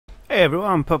Hey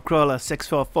everyone,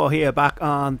 PubCrawler644 here, back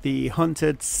on the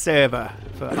Hunted server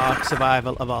for Ark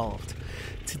Survival Evolved.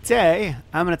 Today,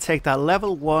 I'm going to take that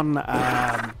level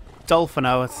 1 Dolphin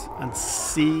out and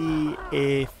see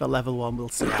if the level 1 will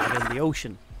survive in the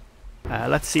ocean.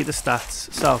 Let's see the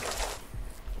stats. So,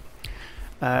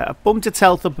 I bumped its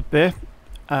health up a bit.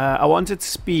 I wanted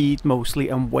speed mostly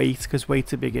and weight, because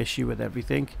weight's a big issue with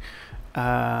everything.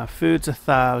 Food's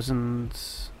 1,000.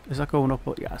 Is that going up?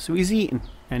 Yeah, so he's eating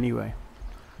anyway.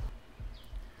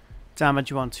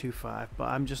 Damage 125, but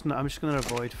I'm just going to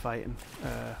avoid fighting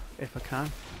if I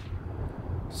can.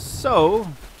 So,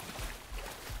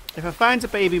 if I find a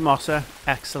baby mosser,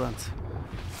 excellent.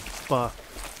 But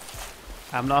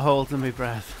I'm not holding my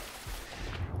breath.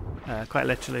 Quite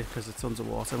literally, because it's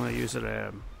underwater. I'm going to use it.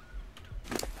 I'm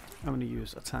going to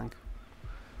use a tank.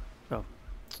 Oh,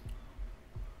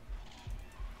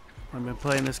 I've been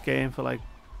playing this game for like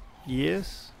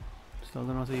years. Still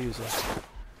don't know how to use it.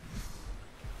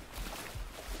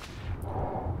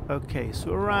 Okay,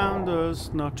 so around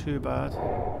us, not too bad,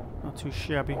 not too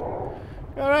shabby.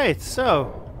 Alright,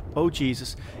 so, oh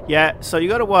Jesus. Yeah, so you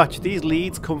gotta watch, these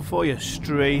leads come for you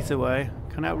straight away.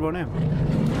 Can I outrun him?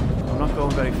 I'm not going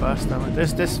very fast, am I?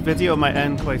 This video might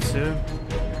end quite soon.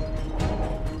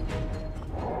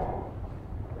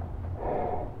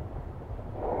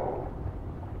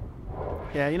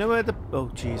 Yeah, you know where the... Oh,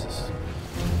 Jesus.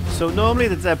 So normally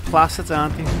they're dead plastids,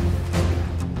 aren't they?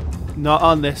 Not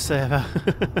on this server.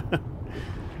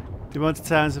 The amount of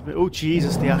times I've been... Oh,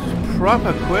 Jesus, they are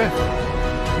proper quick.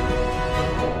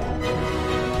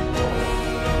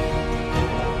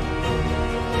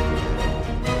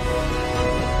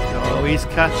 Oh, he's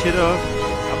catching up.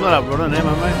 I'm not outrunning him,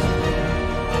 am I?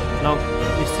 No,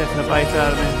 he's taking a bite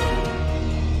out of me.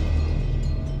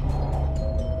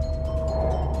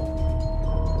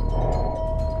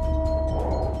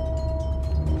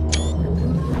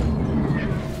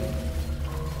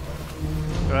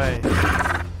 Right.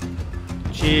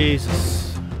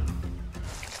 Jesus.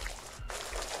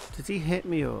 Did he hit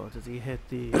me or did he hit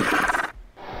the...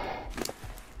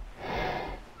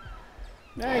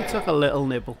 Yeah, he took a little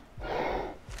nibble.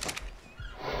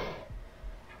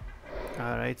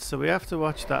 Alright, so we have to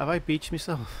watch that. Have I beached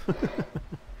myself?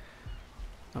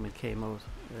 I'm in K mode.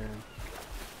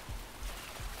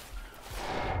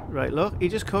 Right, look, he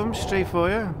just comes straight for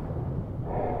you.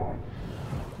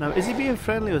 Now, is he being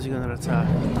friendly or is he going to attack?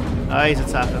 Ah, he's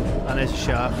attacking. And there's a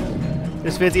shark.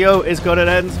 This video is going to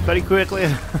end very quickly.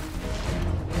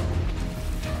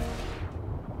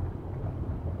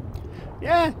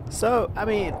 Yeah, so, I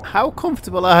mean, how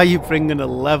comfortable are you bringing a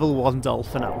level 1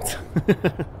 dolphin out?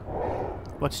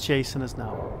 What's chasing us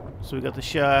now? So we got the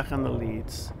shark and the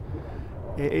leads.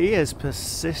 He is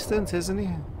persistent, isn't he?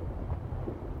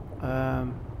 I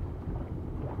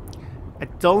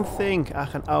don't think I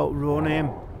can outrun him.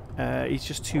 He's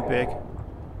just too big.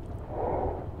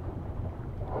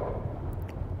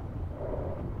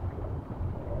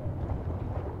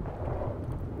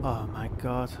 Oh my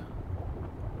god.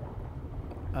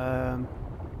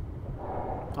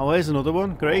 Oh, there's another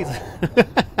one. Great.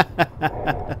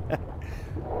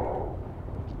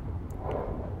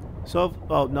 So,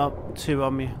 oh no, 2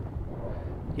 on me.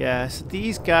 Yeah, so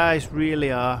these guys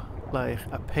really are like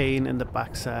a pain in the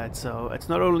backside. So it's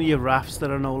not only your rafts that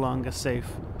are no longer safe.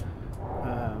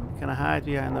 Can I hide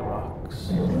behind the rocks?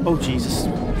 Oh Jesus!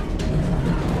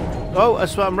 Oh, I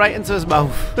swam right into his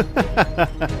mouth. I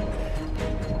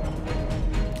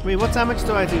mean, what damage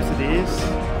do I do to these?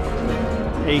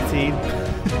 18.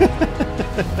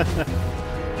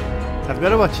 I've got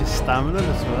to watch his stamina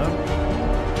as well.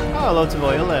 Oh, loads of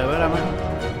oil there. Where am I?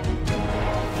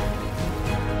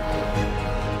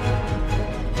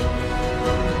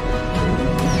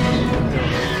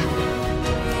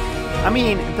 I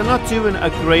mean, they're not doing a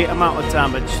great amount of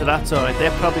damage, so that's alright. They're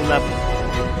probably level.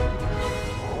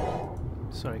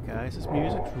 Sorry guys, this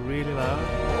music's really loud.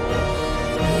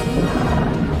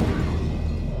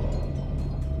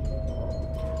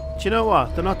 Do you know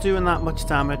what? They're not doing that much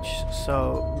damage,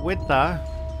 so with that,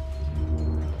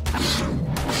 I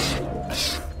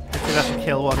think I should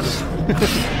kill one of them.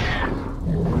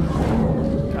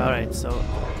 Alright, so...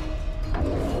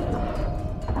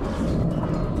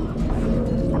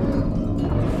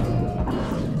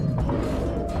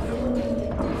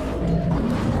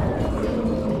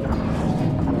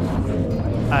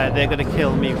 they're going to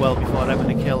kill me well before I'm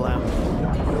going to kill them.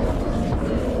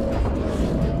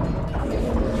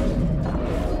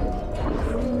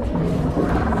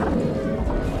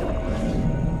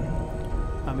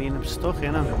 I mean, I'm stuck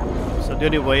in them, so the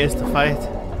only way is to fight.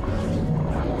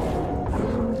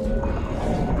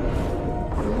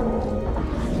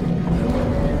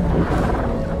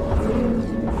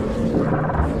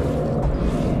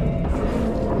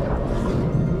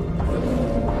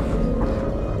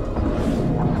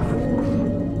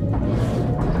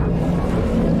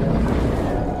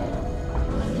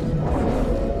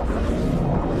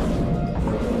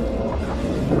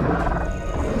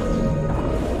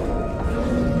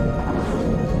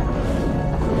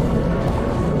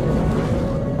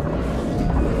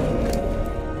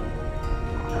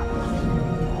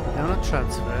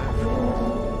 transfer.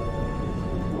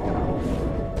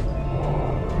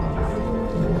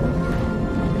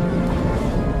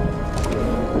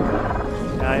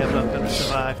 I am not going to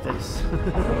survive this.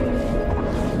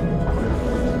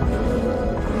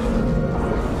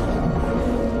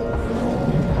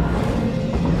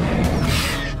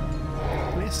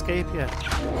 Can we escape yet?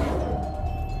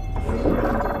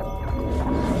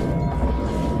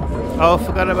 Oh, I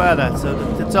forgot about that. So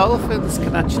the dolphins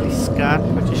can actually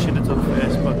scan, which I should have done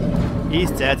first, but he's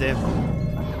dead, him.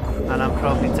 And I'm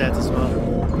probably dead as well.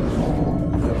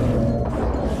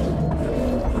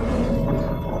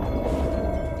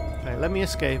 Right, let me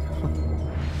escape.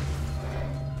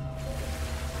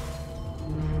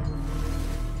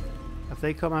 Have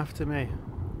they come after me?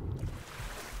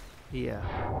 Yeah.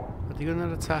 Are they going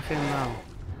to attack him now?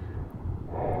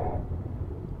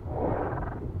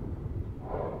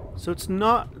 So it's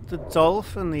not the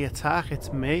dolphin, the attack,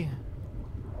 it's me.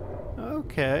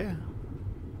 Okay.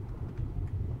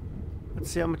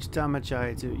 Let's see how much damage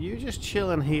I do. You just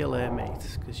chill and heal here,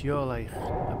 mate, because you're like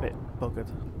a bit buggered.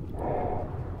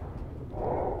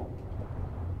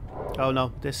 Oh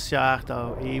no, this shark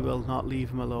though, he will not leave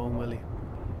him alone, will he?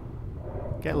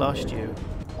 Get lost, you.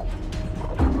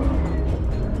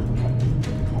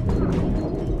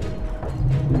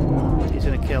 He's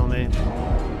gonna kill me.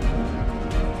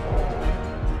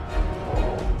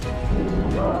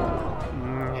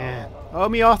 Yeah. Oh,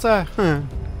 me otter!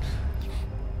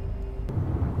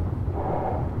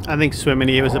 I think swimming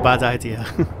here was a bad idea.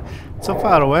 It's so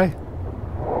far away.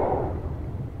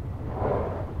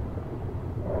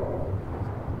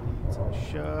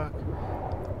 Shark.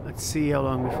 Let's see how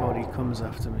long before he comes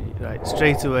after me. Right,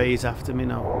 straight away he's after me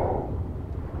now.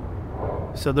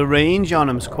 So the range on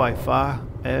him's quite far.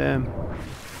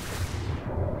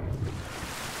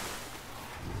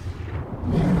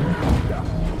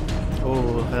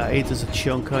 Oh, that he does a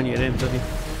chunk on you, doesn't he?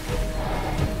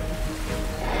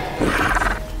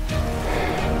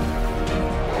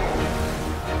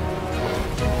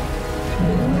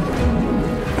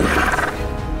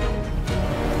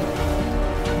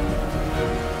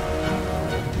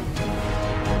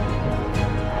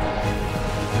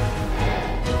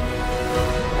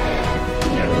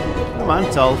 Come on,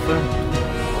 Dolphin.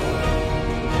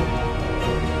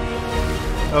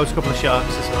 Oh, it's a couple of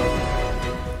sharks as well.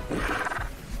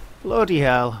 Bloody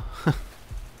hell.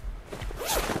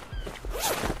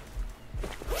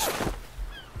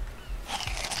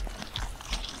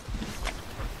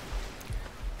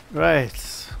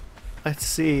 Right. Let's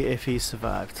see if he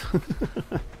survived.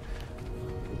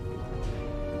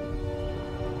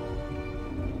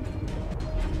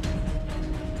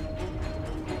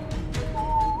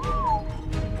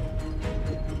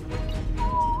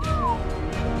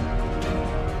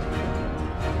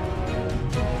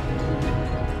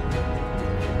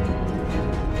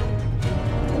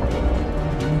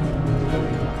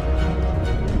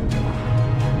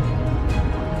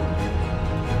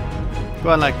 Go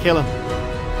on, like, kill him.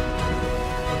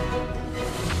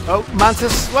 Oh,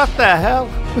 Mantis, what the hell?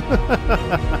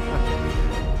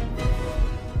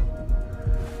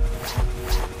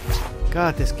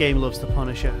 God, this game loves the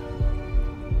Punisher.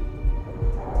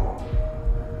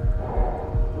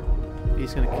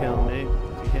 He's gonna kill me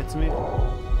if he hits me.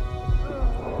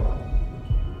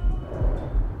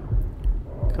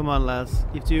 Come on, lads,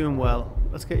 you're doing well.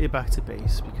 Let's get you back to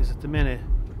base, because at the minute,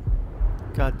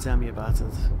 god damn, you're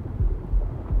battered.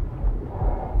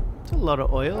 A lot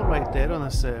of oil right there on the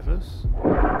surface.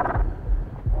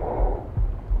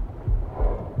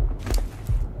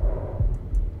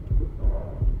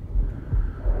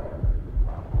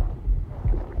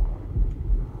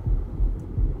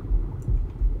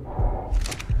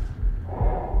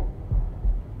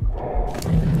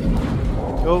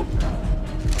 Oh,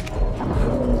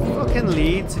 fucking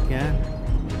leads again.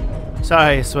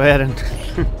 Sorry, swearing.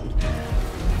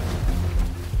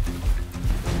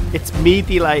 It's me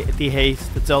they hate,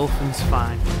 the dolphin's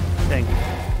fine, I think.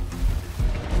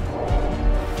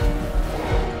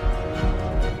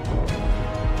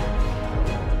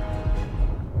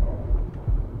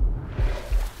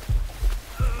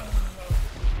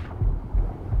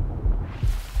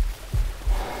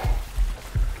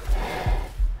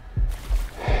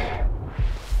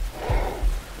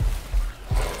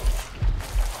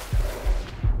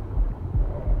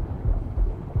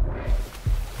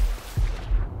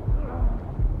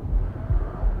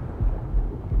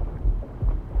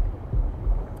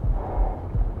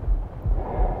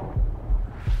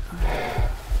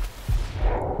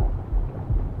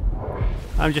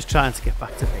 I'm just trying to get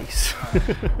back to base.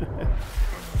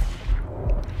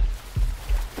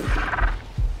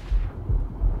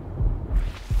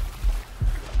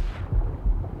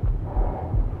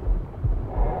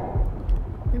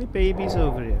 babies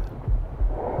over here?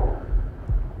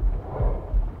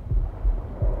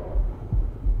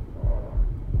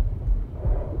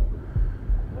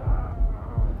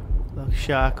 Look,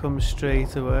 shark comes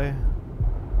straight away.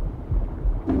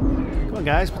 Come on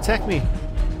guys, protect me.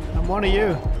 I'm one of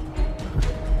you.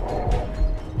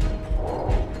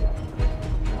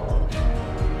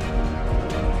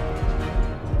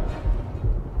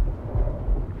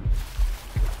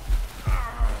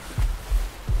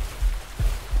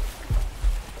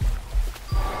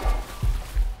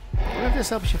 This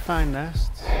helps you find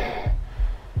nests.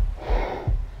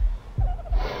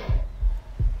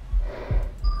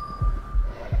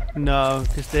 No,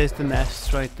 because there's the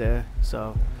nests right there.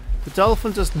 So the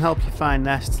dolphin doesn't help you find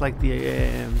nests like the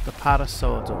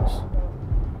parasaur does.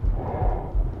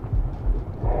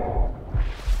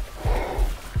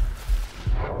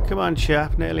 Come on,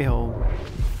 chap, nearly home.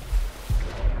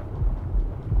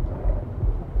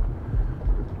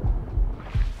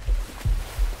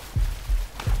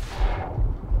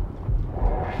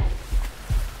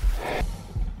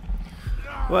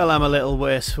 Well, I'm a little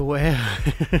worse for wear.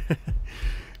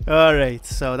 Alright,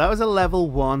 so that was a level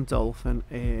 1 dolphin.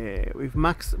 We've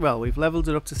leveled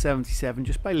it up to 77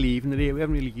 just by leaving it here. We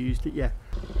haven't really used it yet.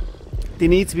 They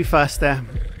need to be faster.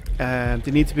 They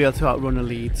need to be able to outrun the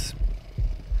leads.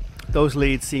 Those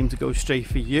leads seem to go straight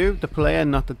for you, the player,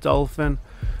 not the dolphin.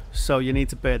 So you need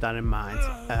to bear that in mind.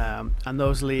 And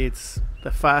those leads,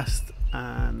 they're fast.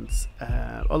 And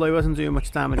although he wasn't doing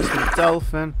much damage to the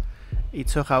dolphin, he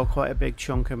took out quite a big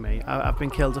chunk of me. I've been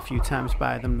killed a few times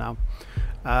by them now.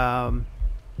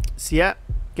 So yeah,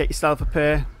 get yourself a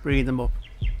pair, breed them up.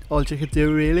 All you can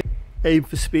do really, aim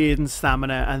for speed and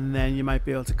stamina, and then you might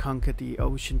be able to conquer the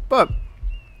ocean. But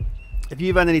if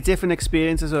you've had any different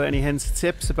experiences or any hints or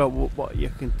tips about what you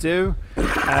can do,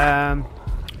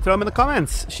 throw them in the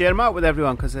comments, share them out with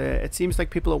everyone, because it seems like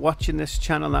people are watching this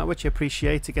channel now, which I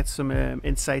appreciate, to get some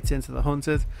insights into the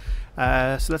hunted.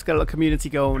 So let's get a little community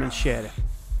going and share it.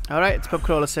 Alright, it's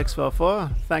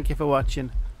PubCrawler644. Thank you for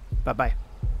watching. Bye bye.